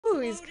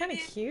he's kind of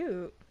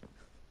cute.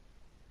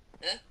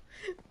 Huh?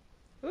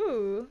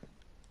 Ooh.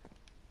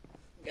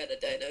 Got a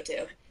dino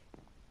tail.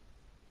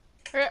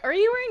 Are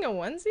you wearing a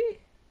onesie?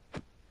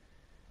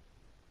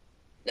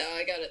 No,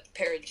 I got a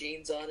pair of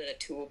jeans on and a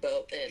tool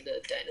belt and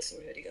a dinosaur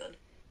hoodie on.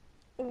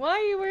 Why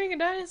are you wearing a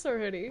dinosaur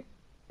hoodie?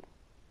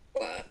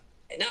 Why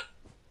not?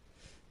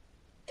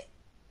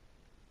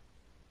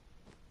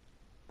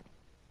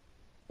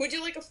 Would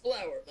you like a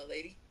flower, my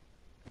lady?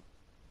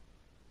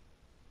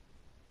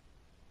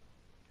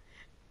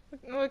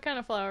 What kind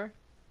of flower?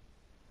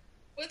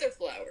 Wither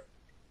flower.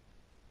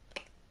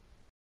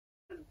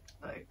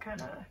 I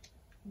kind of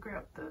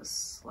grabbed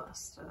this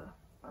last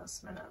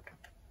minute.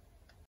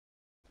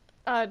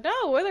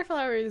 No,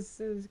 witherflower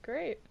is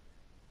great.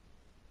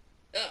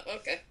 Oh,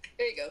 okay.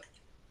 There you go.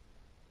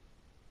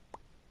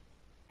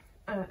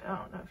 I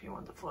don't know if you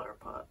want the flower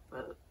pot,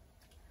 but...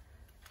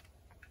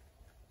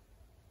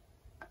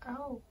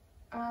 Oh,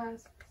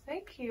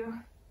 thank you.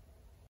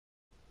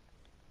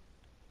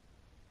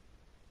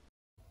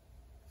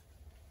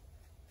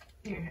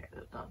 You hate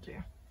it, don't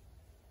you?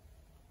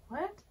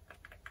 What?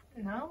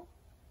 No?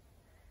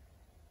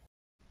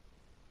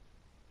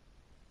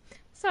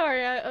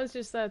 Sorry, I was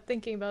just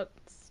thinking about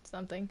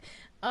something.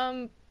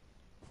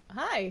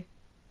 Hi.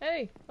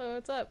 Hey,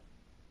 what's up?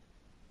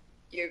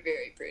 You're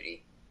very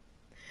pretty.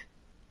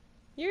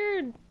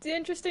 You're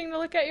interesting to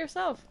look at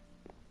yourself.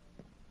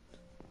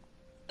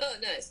 Oh,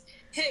 nice.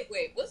 Hey,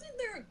 wait, wasn't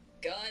there a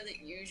guy that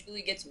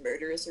usually gets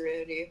murderous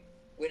around here?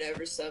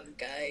 Whenever some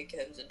guy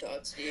comes and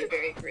talks to you,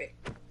 very pretty.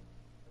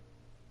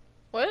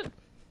 What?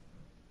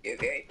 You're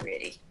very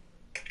pretty.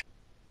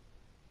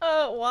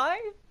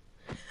 Why?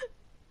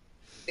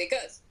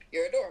 Because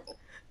you're adorable.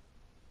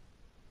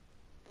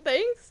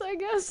 Thanks, I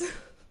guess.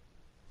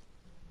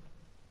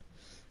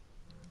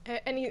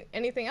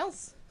 Anything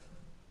else?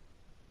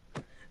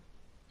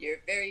 You're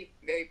very,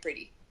 very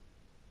pretty.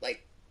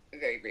 Like,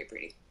 very, very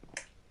pretty.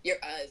 Your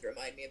eyes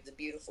remind me of the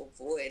beautiful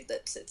void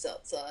that sits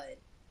outside.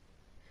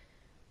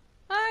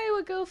 I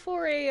would go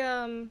for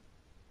a,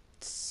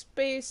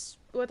 space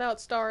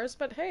without stars,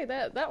 but hey,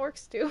 that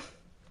works too.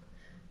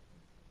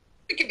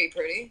 It can be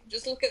pretty.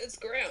 Just look at its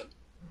ground.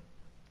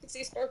 You can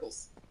see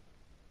sparkles.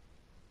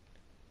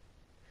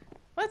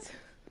 What?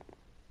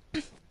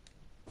 I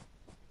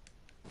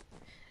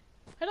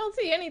don't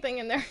see anything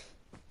in there.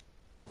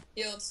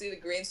 You don't see the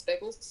green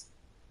speckles?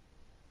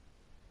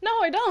 No,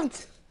 I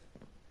don't.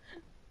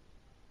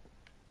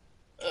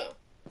 Oh.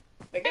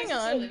 I guess Hang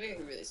it's on. only me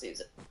who really sees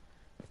it.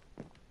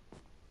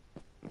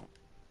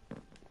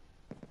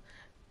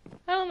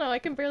 I don't know, I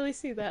can barely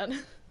see that.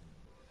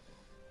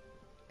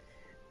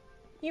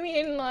 You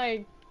mean,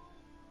 like...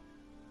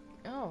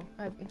 Oh,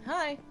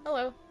 hi,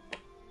 hello.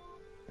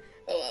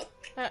 Hello.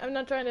 I'm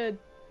not trying to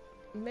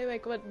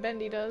mimic what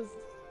Bendy does,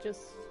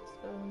 just,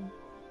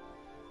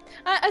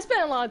 I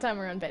spent a lot of time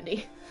around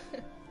Bendy.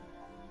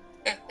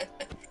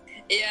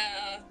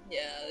 Yeah,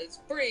 it's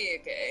pretty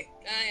okay.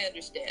 I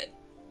understand.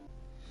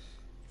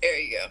 There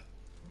you go.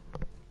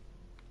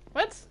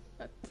 What?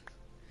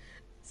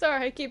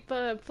 Sorry, I keep,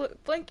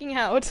 blinking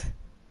out.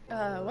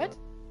 What?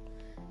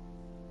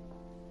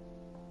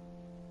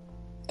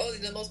 Only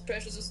the most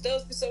precious of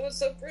stones for someone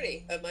so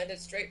pretty. I mined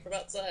it straight from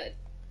outside.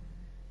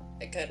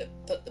 I kind of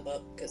put them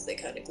up because they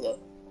kind of glow.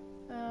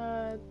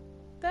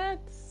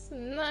 That's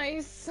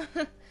nice.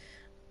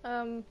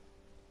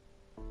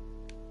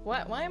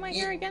 Why am I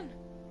here again?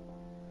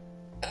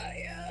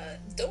 I,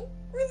 don't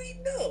really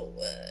know.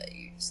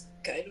 You just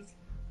kind of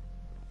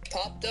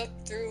popped up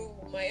through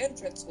my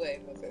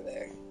entranceway over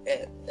there,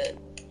 and then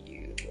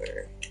you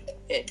were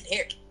in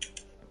here.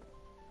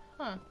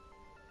 Huh.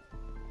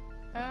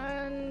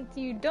 And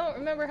you don't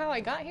remember how I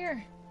got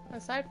here?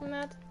 Aside from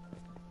that?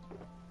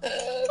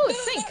 Oh, No,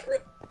 it's Inkk!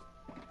 not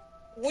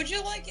Would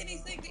you like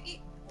anything to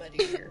eat, my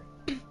dear?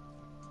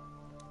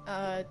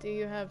 Do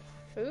you have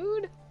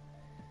food?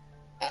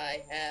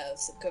 I have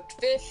some cooked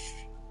fish,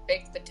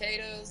 baked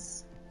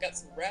potatoes, got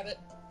some rabbit,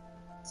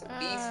 some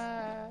beef.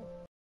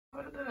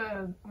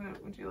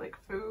 Would you like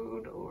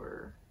food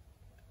or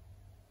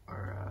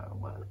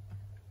what?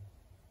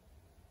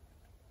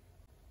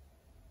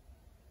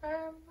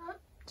 I'm not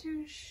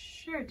too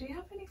sure. Do you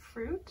have any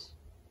fruit?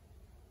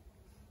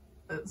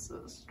 That's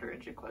a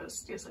strange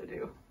request. Yes, I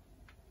do.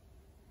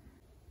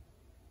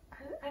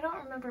 I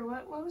don't remember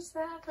what was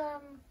that,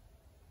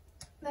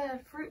 the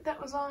fruit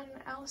that was on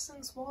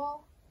Allison's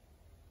wall?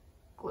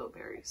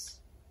 Glowberries.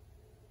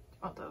 Do you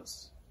want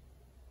those?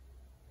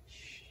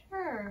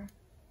 Sure.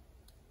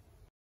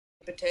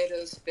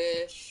 Potatoes,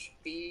 fish,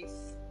 beef.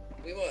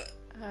 We want.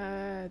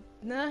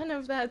 None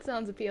of that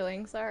sounds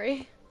appealing,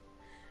 sorry.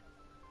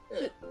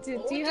 Huh. Do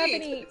Well, you what have eat?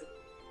 any,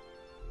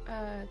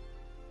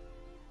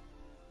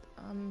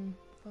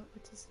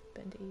 what does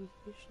Bendy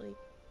usually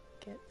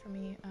get for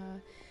me?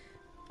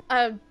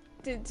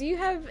 Do you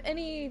have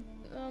any,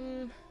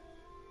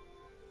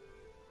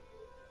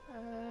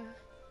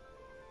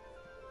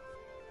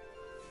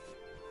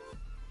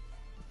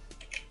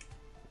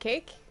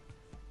 cake?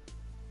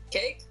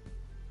 Cake?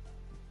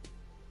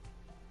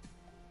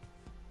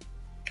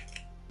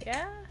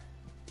 Yeah?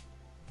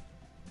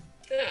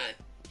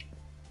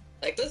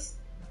 like this?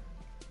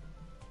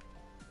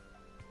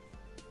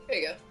 There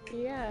you go.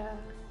 Yeah.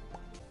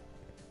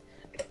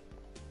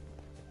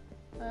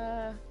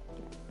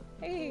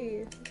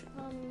 Hey,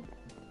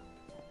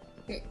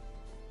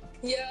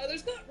 Yeah,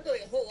 there's not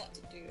really a whole lot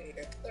to do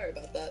here. Sorry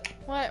about that.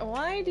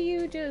 why do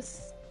you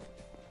just,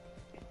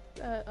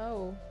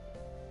 oh.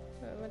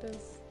 What is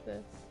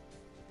this?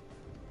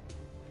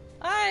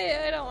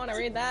 I don't want to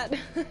read that.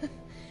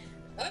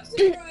 I'm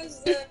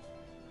surprised that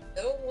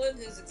no one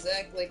has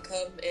exactly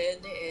come in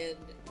and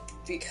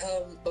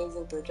become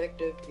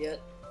overprotective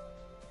yet.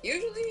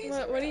 Usually he's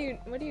what around.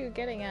 are you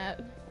getting at?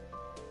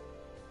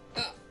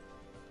 Oh.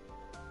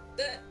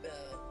 That,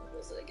 what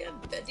was it again?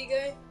 Bendy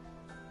guy?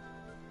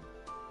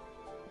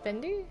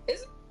 Bendy?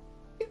 Is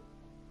it?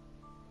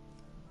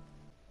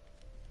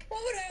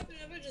 What would happen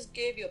if I just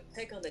gave you a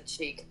peck on the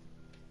cheek?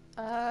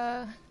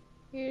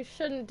 You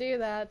shouldn't do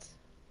that.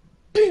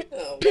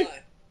 Oh, why?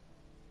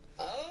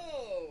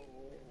 Oh,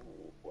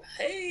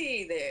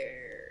 hey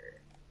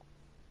there.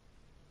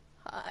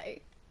 Hi,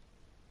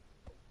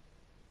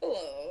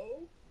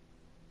 Hello.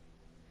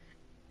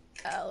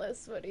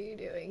 Alice, what are you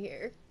doing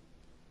here?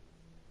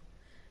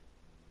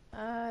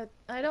 I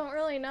don't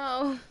really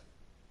know.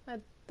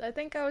 I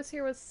think I was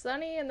here with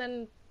Sunny and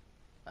then,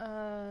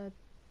 Then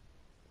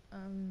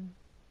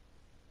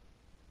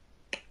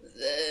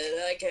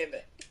I came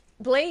back.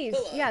 Blaise.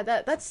 Hello. Yeah,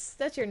 that's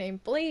your name.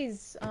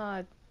 Blaise,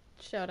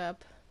 showed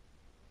up.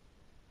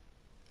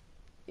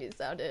 You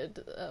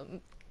sounded,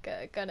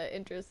 kinda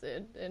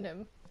interested in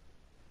him.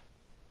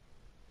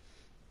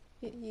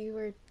 You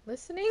were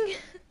listening?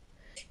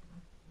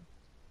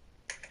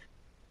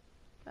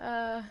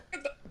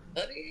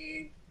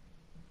 Buddy,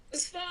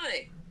 it's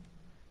fine.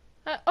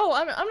 Oh,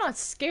 I'm not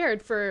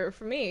scared for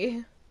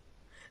me.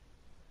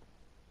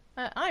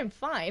 I'm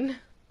fine.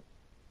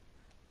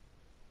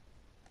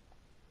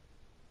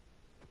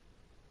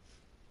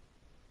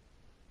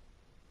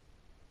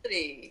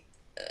 Buddy,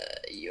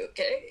 you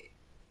okay?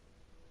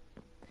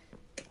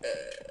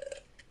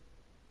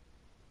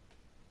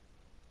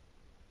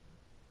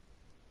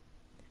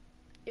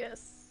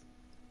 Yes.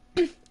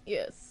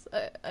 Yes,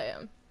 I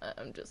am.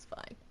 I'm just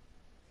fine.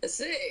 I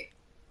see.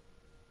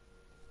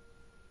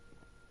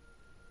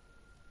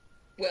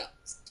 Well,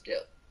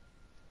 still.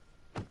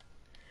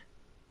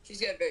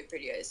 She's got very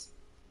pretty eyes.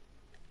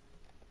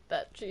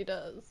 That she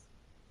does.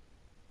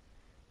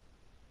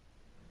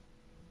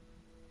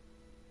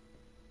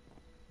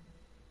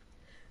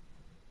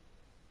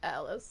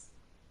 Alice.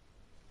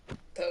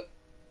 Poke.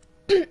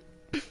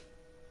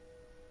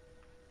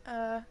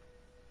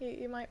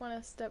 You might want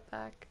to step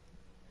back.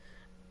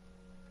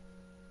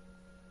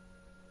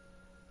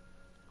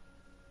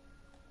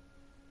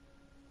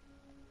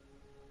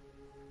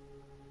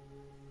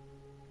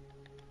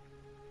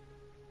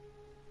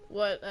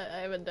 What? I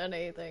haven't done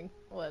anything.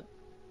 What?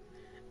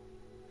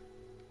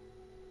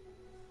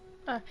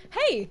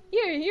 Hey!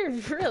 You're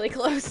really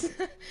close.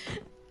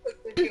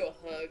 Give you a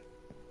hug.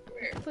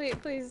 Come here.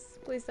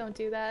 Please don't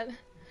do that.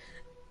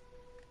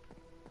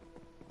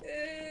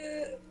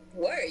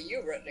 Why are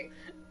you running?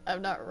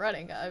 I'm not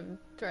running. I'm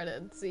trying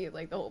to see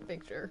like the whole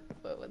picture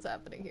of what's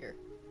happening here.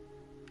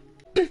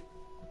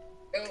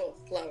 Oh,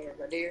 flower,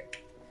 my dear.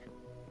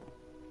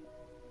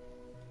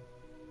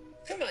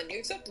 Come on, you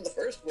accepted the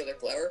first wither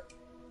flower.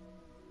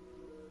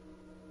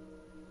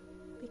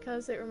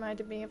 Because it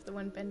reminded me of the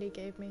one Bendy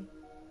gave me.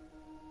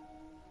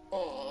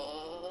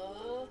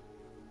 Aww.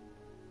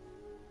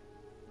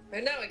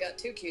 And now I got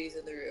two cuties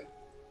in the room.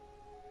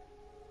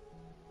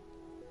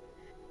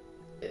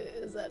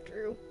 Is that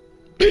true?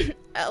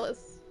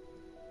 Alice.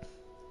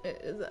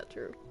 Is that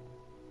true?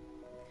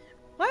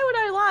 Why would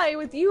I lie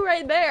with you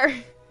right there?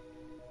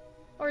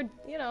 Or,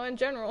 you know, in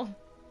general.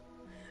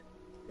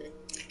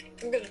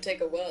 I'm gonna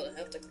take a while to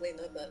have to clean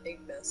up that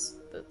ink mess.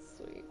 That's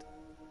sweet.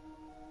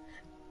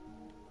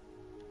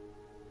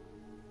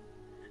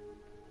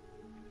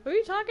 Who are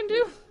you talking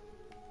to?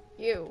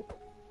 You.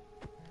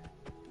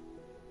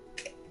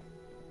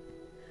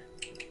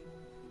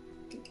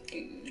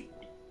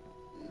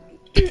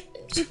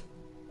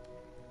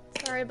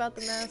 Sorry about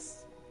the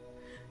mess.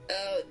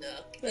 Oh no,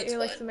 that's He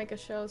likes to fine. make a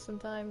show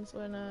sometimes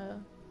when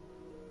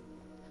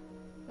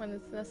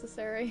it's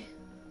necessary.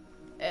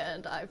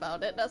 And I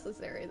found it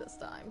necessary this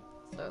time.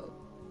 So,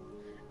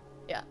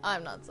 yeah,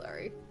 I'm not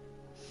sorry.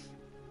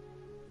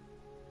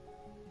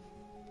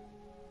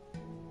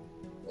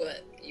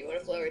 What? You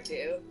want a flower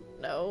too?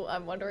 No,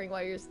 I'm wondering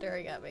why you're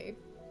staring at me.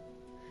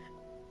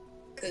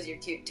 Cause you're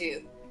cute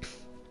too.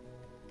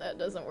 That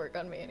doesn't work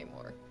on me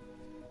anymore.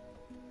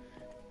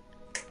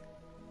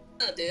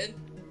 Oh, dude.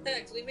 I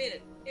actually made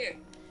it. Here.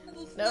 Have a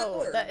No,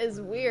 flower. that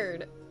is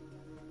weird.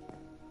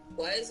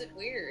 Why is it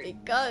weird?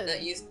 Because...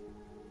 Not used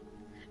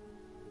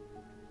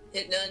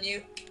hitting on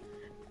you?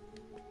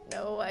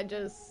 No, I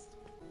just...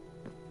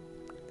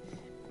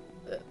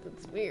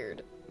 That's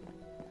weird.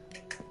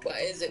 Why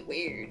is it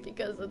weird?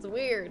 Because it's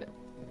weird.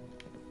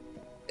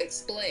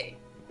 Explain.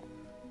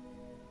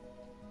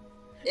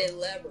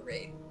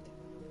 Elaborate.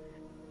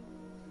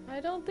 I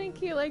don't think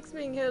he likes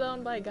being hit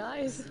on by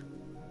guys.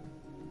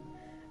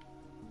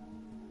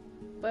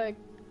 but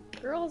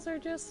girls are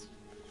just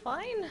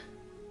fine.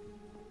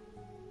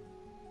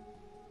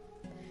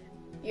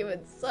 You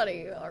and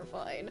Sunny are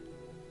fine.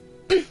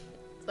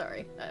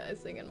 Sorry, I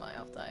sing in my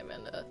off time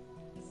and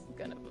it's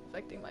kind of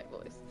affecting my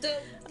voice. So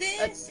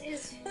this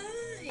is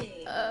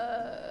fine.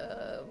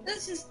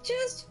 This is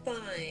just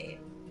fine.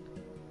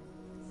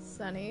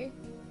 Sunny,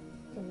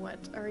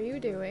 what are you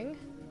doing?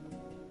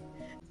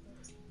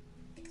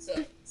 So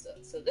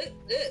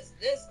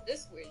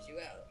this weirds you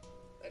out,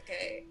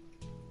 okay?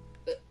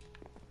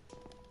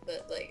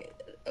 But like,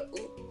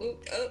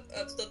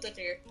 I'm still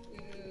touching her.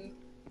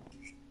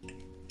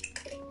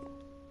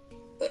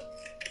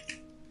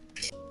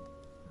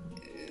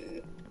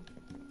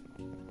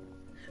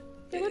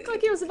 It looked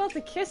like he was about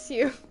to kiss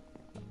you.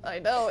 I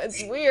know,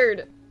 it's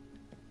weird.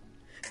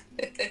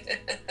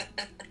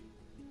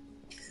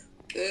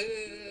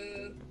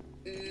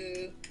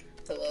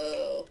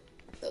 Hello.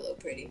 Hello,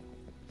 pretty.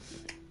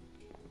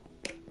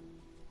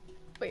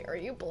 Wait, are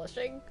you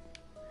blushing?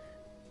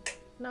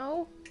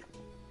 No?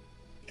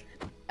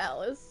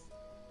 Alice?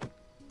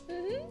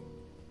 Mm-hmm.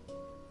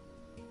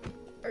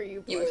 Are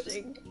you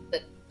blushing?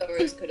 That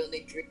others could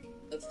only dream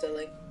of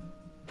filling.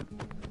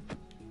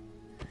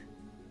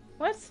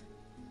 What?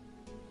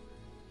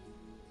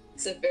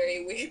 It's a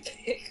very weird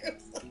picture.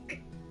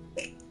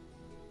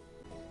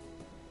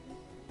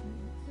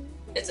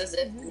 It's as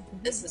if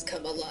this has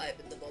come alive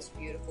in the most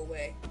beautiful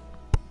way.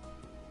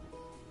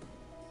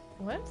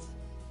 What?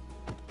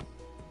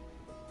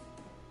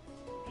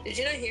 Did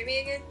you not hear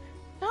me again?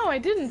 No, I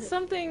didn't.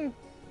 Something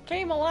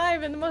came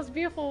alive in the most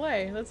beautiful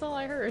way. That's all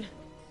I heard.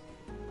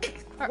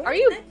 Are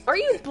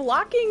you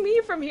blocking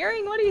me from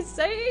hearing what he's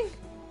saying?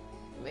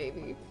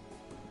 Maybe.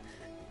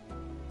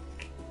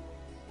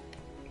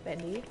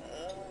 Bendy?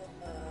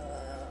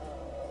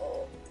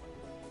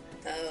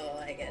 Oh,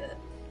 I get it.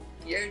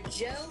 You're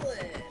jealous.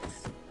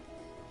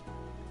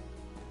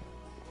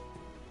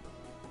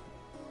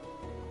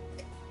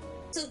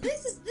 So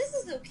this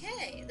is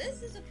okay.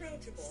 This is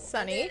approachable.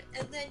 Sunny?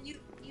 And then you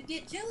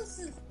get jealous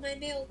of my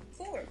male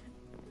form.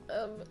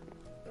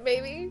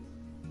 Maybe.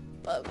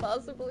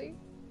 Possibly.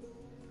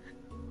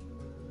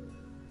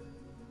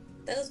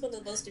 That was one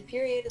of the most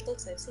infuriated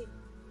looks I've seen.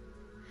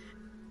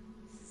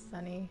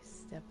 Sunny,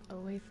 step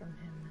away from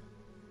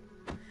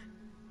him.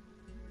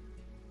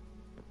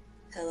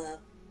 Hello.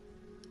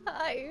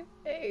 Hi.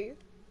 Hey.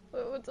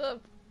 What's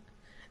up?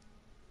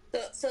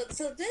 So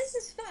this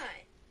is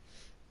fine.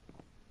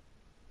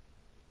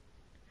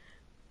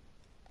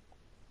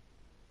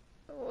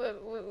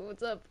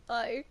 What's up?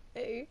 Hi.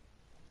 Hey.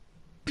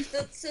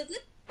 So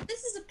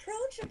this is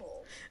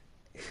approachable.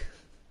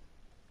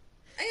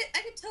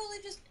 I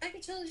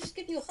could totally just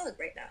give you a hug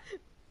right now.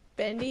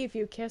 Bendy, if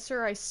you kiss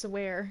her, I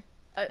swear.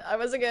 I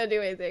wasn't gonna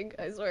do anything,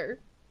 I swear.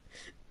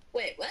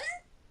 Wait, what?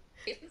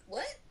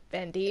 What?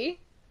 Bendy?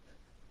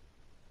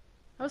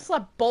 I would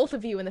slap both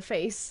of you in the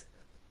face.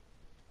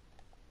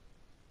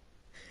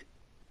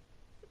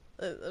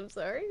 I'm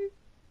sorry.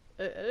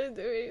 I didn't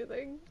do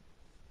anything.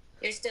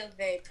 You're still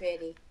very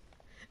pretty.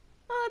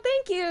 Oh,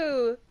 thank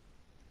you!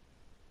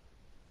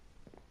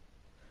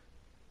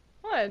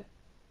 What?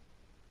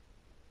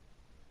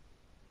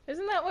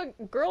 Isn't that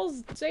what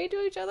girls say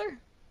to each other?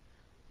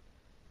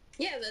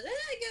 Yeah, but then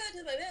I go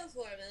into my male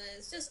form and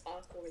it's just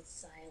awkward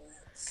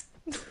silence.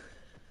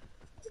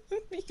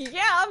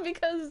 Yeah,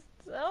 because,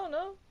 I don't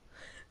know.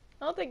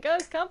 I don't think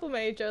guys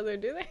compliment each other,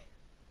 do they?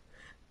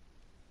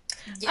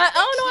 Yeah, I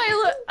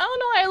don't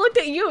know why I looked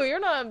at you. You're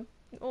not...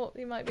 Well,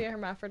 you might be a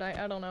hermaphrodite.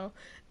 I don't know.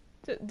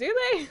 Do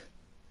they?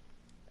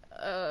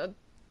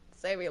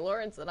 Sammy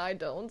Lawrence and I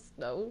don't.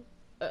 No.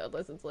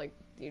 Unless it's like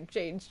you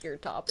changed your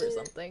top or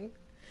something.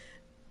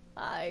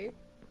 Hi.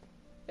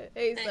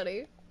 Hey, Hi.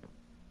 Sunny.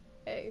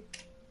 Hey.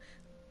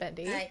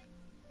 Bendy. Hi.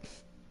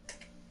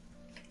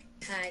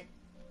 Hi.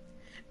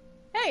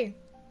 Hey.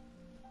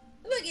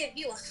 I'm gonna give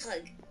you a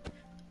hug.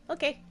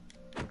 Okay.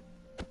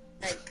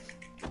 Hug.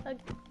 Hug.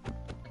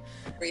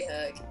 Free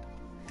hug.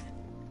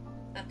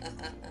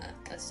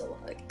 I stole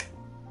a hug.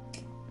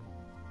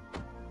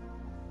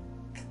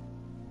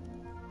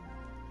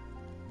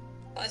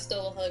 I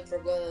stole a hug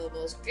from one of the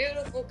most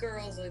beautiful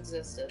girls in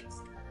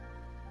existence.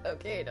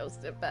 Okay, now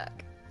step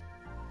back.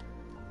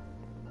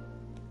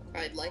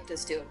 I'd like to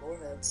steal more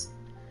hugs.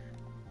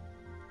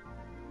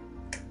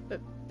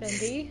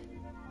 Bendy?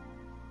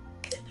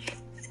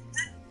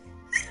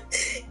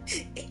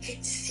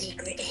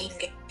 Secret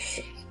anger.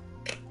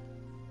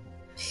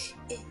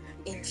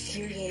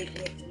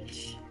 Infuriated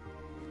rage.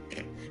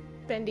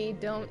 Bendy,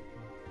 don't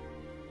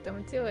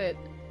do it.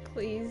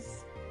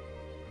 Please.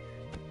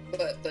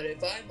 But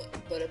if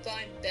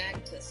I'm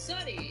back to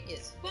Sunny,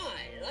 it's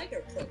fine, and I can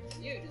approach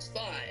you just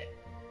fine.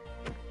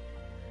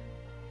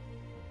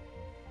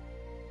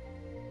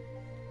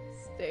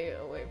 Stay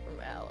away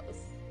from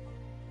Alice.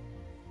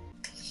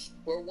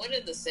 We're one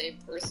and the same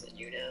person,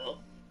 you know.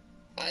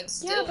 I'm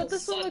still Yeah, but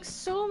this one looks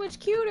so much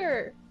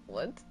cuter.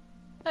 What?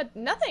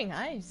 Nothing.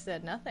 I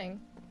said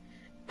nothing.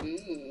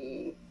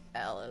 Ooh.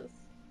 Alice.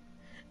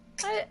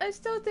 I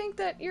still think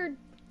that you're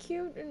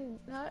cute and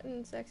hot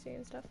and sexy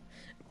and stuff.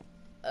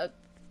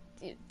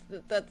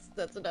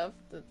 That's enough.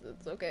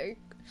 That's okay.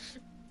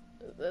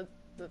 That's...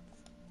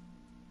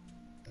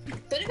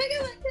 But if I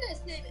go like this,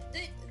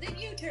 then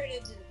you turn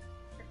into the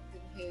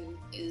person who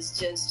is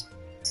just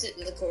sitting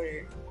in the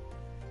corner,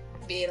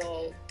 being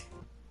all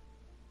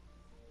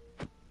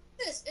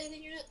this, and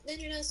then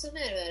you're not so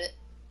mad about it.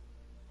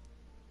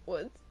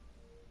 What?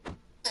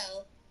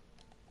 Oh.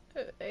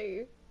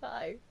 Hey,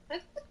 hi. I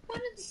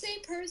wanted the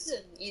same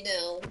person, you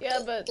know. Yeah,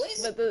 but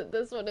Blaise...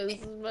 this one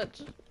is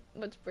much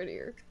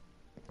prettier.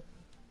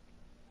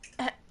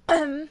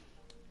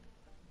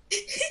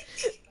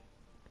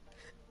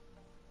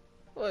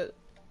 What?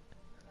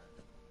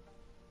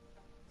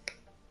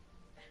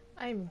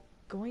 I'm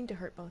going to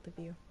hurt both of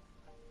you.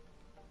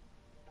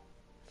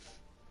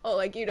 Oh,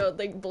 like you don't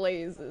think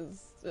Blaise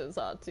is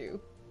hot too?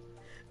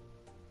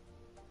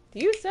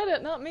 You said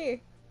it, not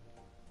me.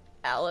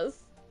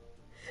 Alice.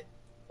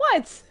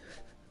 What?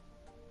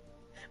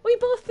 We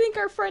both think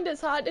our friend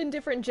is hot in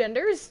different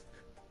genders.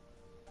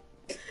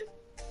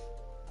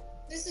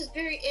 This is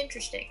very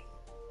interesting.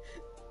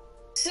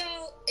 So,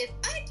 if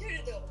I turn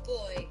into a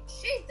boy,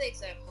 she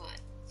thinks I'm hot.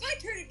 If I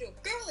turn into a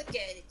girl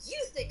again,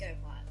 you think I'm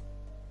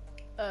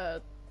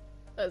hot.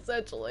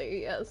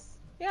 Essentially, yes.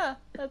 Yeah,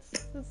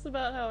 that's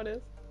about how it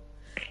is.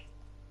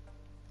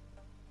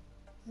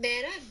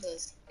 Man, I'm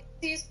the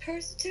sexiest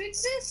person to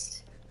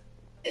exist.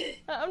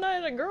 I'm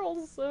not into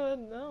girls, so I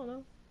don't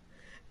know.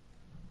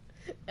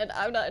 And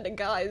I'm not into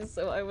guys,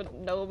 so I wouldn't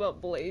know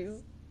about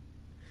Blaise.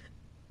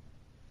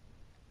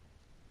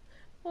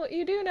 Well,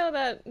 you do know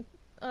that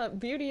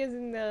beauty is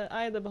in the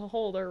eye of the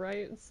beholder,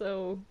 right?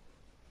 So...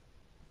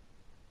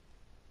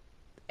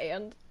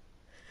 And?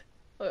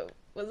 What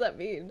does that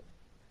mean?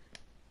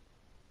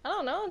 I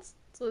don't know, it's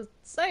a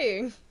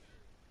saying.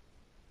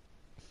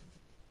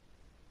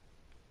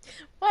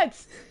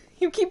 What?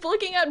 You keep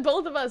looking at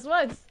both of us,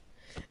 what?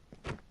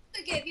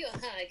 I gave you a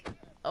hug.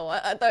 Oh,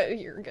 I thought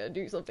you were gonna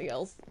do something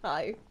else.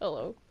 Hi,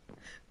 hello.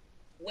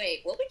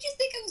 Wait, what would you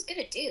think I was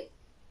gonna do?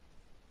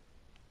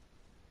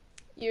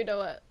 You know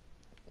what?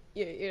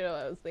 You know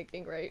what I was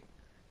thinking, right?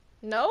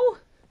 No?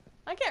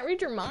 I can't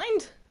read your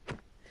mind.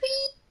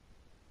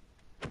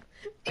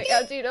 Wait,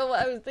 how do you know what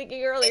I was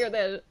thinking earlier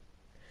then?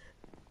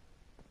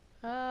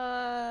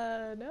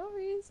 No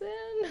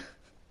reason.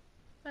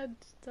 I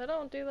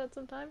don't do that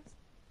sometimes.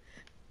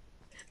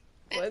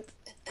 What?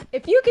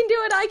 If you can do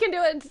it, I can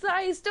do it.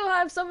 I still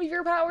have some of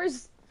your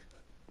powers.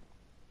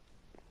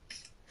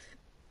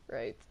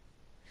 Right.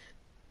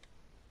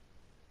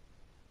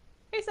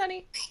 Hey,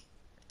 Sunny.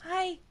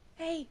 Hi.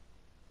 Hey.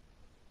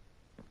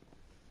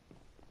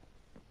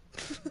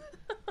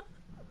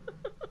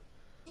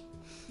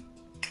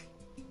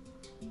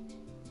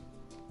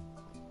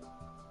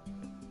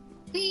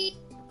 Wee.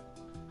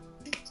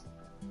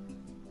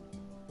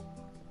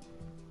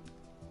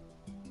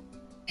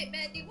 Hey,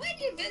 Mandy, why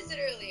did you visit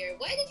earlier?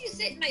 Why did you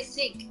sit in my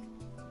sink?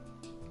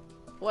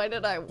 Why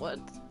did I what?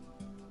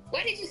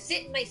 Why did you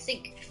sit in my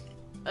sink?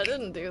 I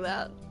didn't do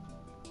that.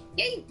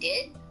 Yeah, you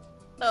did.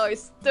 Oh, I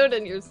stood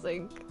in your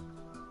sink.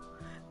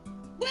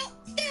 Well,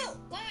 still,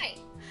 why?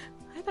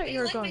 I thought You you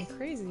were like going my-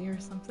 crazy or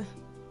something.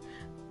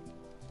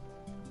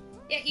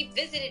 Yeah, he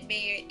visited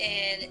me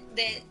and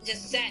then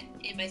just sat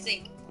in my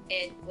sink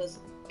and was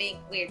being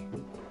weird.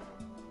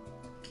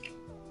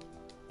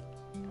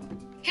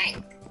 Hey,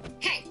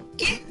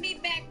 give me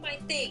back my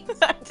things.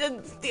 I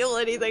didn't steal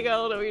anything. I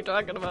don't know what you're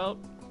talking about.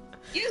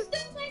 You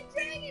stole my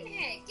dragon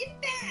head. Give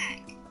it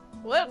back.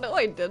 What? No,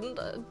 I didn't.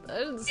 I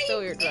didn't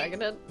steal your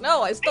dragon head.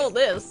 No, I stole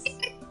this.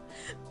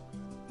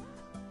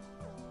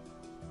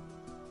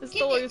 I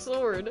stole your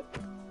sword.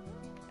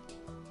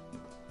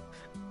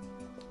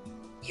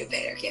 You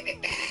better give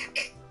it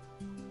back.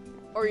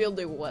 Or you'll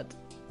do what?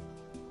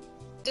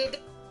 Do the...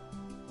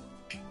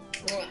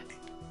 What?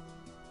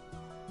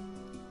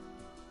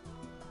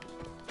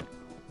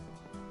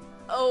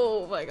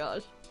 Oh my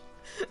gosh.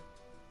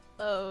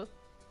 Oh.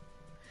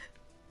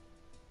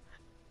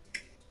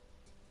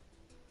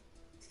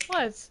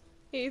 What?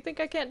 You think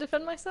I can't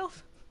defend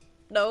myself?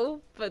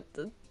 No, but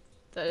I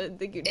didn't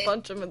think you'd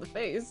punch him in the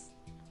face.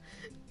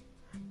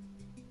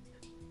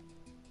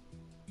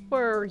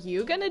 Were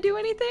you gonna do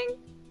anything?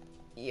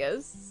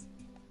 Yes.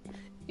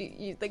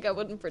 You think I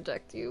wouldn't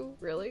protect you?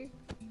 Really?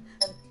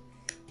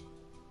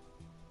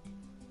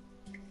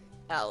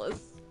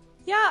 Alice.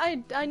 Yeah,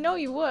 I know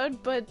you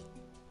would, but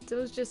it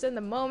was just in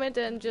the moment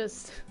and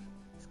just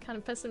it's kind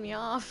of pissing me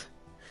off.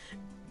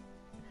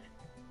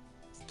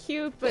 It's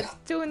cute, but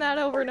doing that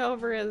over and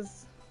over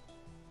is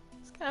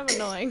it's kind of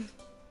annoying.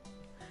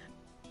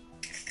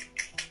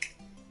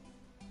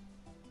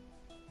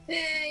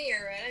 Yeah,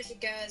 you're right. I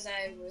should go as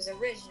I was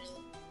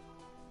original.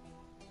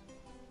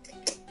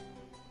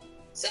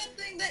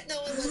 Something that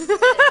no one was.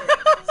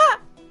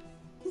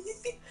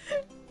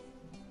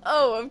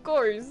 Oh, of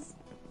course.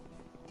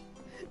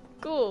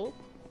 Cool.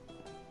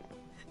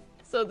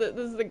 So this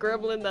is the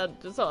gremlin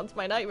that just haunts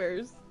my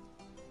nightmares.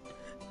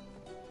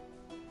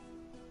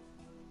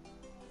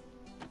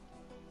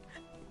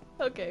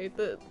 Okay,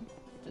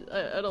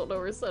 I don't know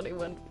where Sunny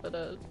went,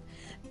 but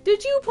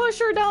did you push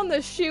her down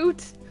the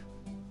chute?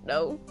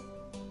 No.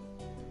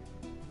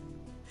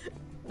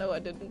 No, I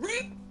didn't.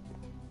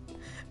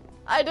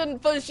 I didn't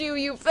push you,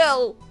 you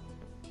fell!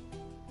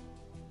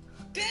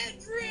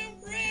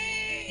 Bedroom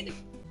raid!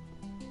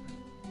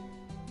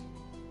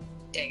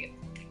 Dang it.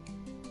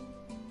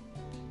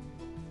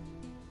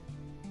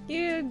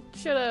 You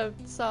should've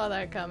saw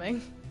that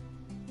coming.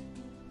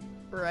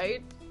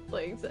 Right?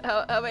 Like,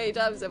 how many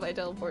times have I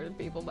teleported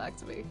people back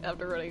to me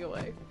after running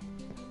away?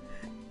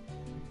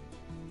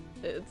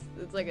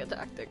 It's like a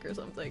tactic or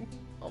something,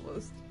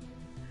 almost.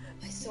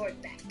 My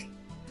sword back.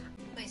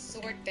 My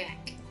sword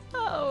back.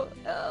 Oh,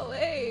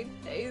 hey,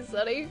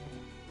 Sunny.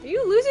 Are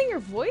you losing your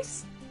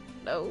voice?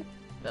 No,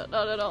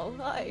 not at all.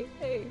 Hi,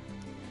 hey.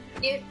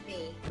 Give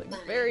me my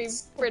Very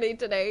sword. pretty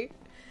today.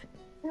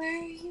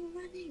 Where are you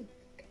running?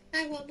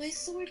 I want my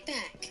sword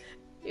back.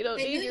 You don't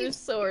I need know your you-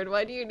 sword.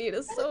 Why do you need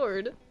a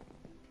sword?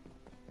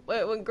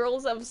 When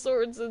girls have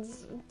swords,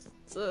 it's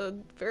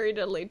very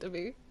deadly to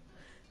me.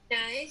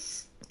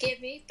 Nice.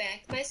 Give me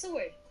back my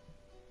sword.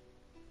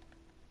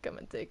 Come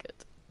and take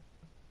it.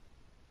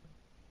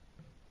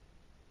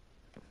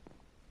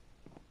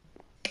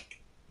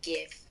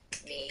 Give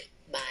me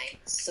my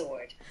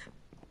sword.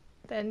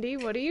 Bendy,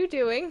 what are you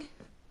doing?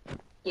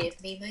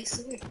 Give me my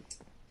sword.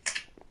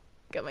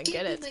 Come and Give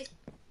get me it.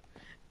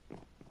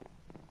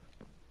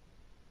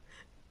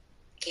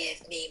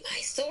 Give me my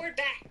sword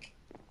back.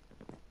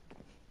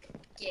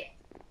 Yeah.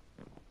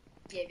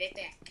 Give it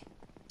back.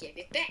 Give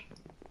it back.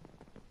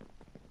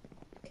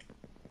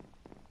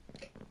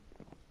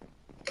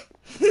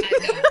 I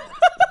got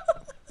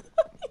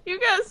You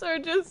guys are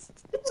just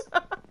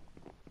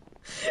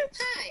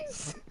Hi.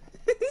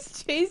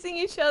 chasing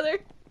each other.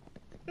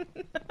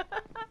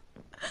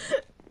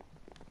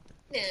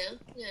 No.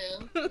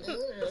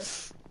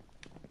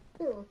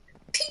 Oh.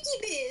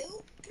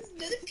 Peekaboo. This is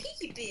another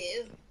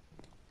peekaboo.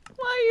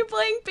 Why are you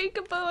playing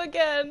peekaboo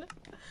again?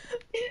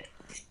 It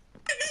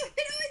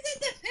always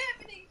ends up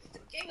happening. It's a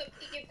game of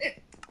peekaboo.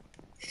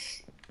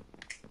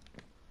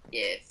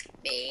 Give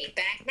me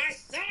back my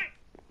sword.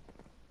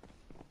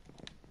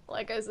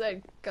 Like I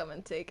said, come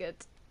and take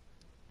it.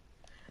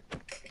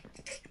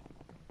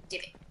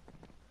 Give it.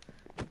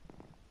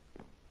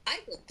 I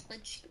will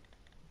punch you.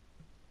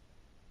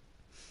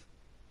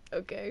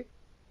 Okay.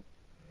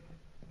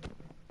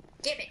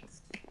 Give it.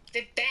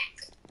 Give it back.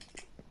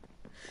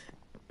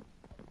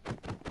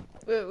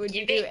 Would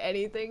you Give do it.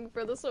 anything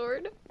for the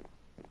sword?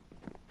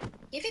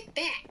 Give it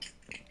back.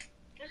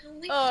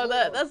 My Oh,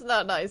 floor. that's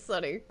not nice,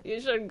 Sonny.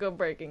 You shouldn't go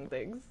breaking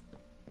things.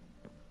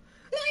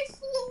 My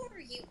floor,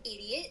 you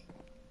idiot.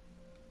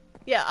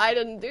 Yeah, I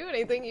didn't do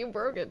anything, you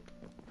broke it.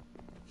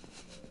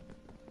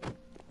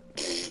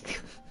 Give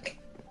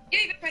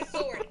me back my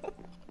sword.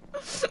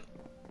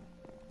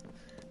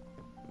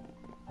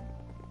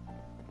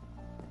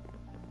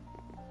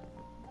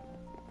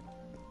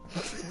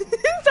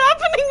 It's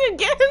happening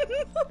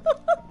again!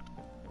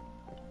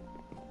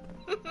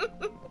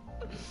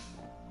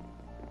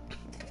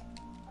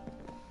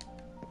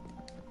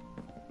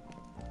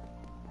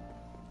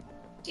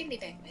 Give me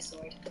back my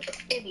sword.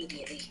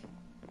 Immediately.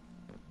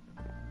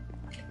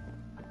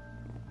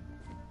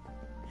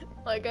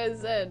 Like I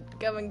said,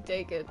 come and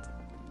take it.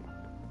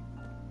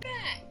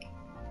 Back.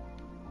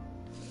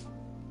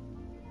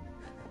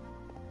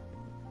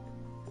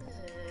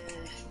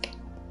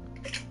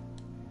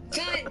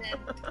 Fine then.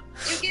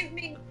 You give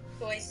me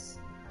choice.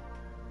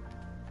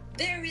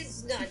 There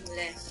is none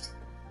left.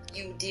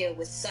 You deal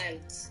with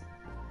silence.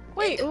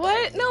 Wait,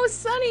 what? No,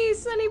 Sunny,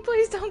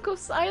 please don't go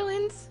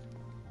silent.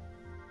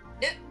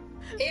 No.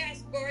 He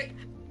asked for it.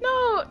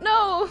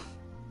 No.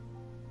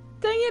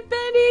 Dang it,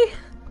 Bendy.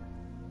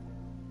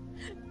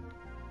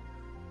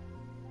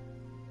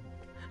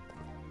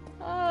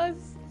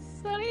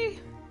 Sunny.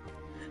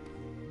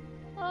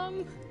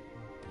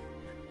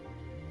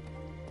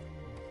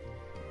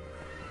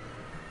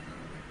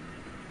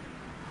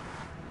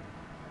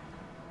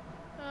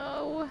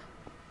 Oh, I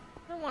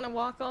don't want to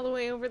walk all the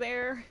way over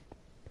there.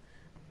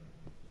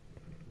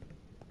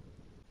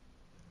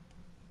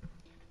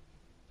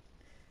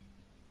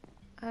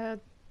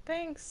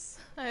 Thanks,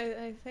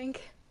 I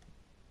think.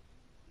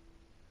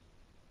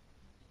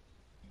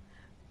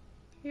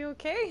 You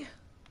okay?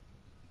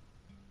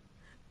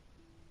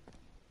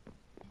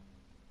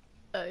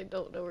 I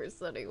don't know where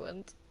Sunny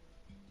went.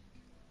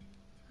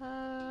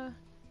 Do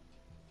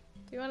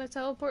you want to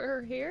teleport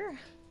her here?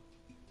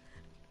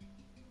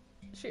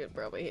 She would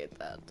probably hate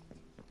that.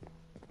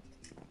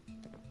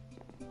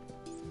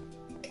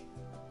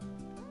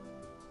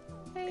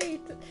 Hey,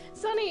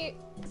 Sunny,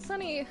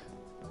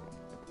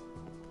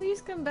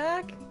 please come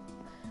back.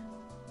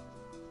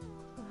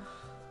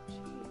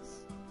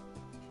 Jeez.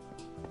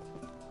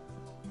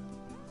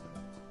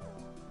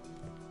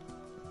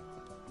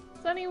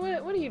 Sunny,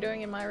 what are you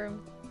doing in my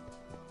room?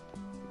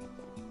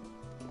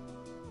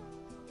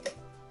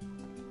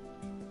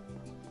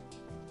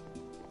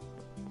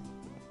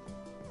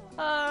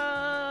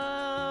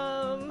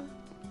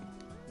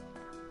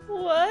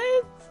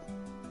 What?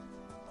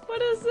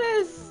 What is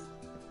this?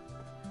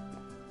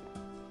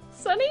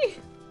 Sunny?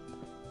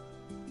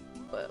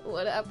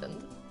 What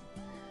happened?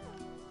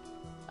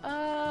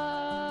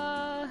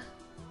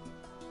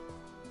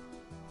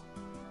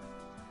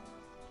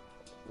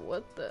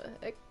 What the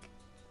heck?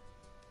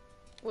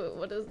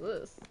 What is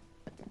this?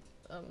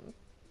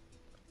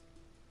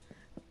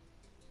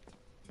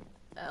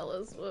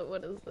 Alice,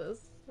 what is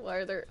this? Why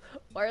are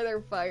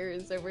there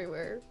fires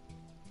everywhere?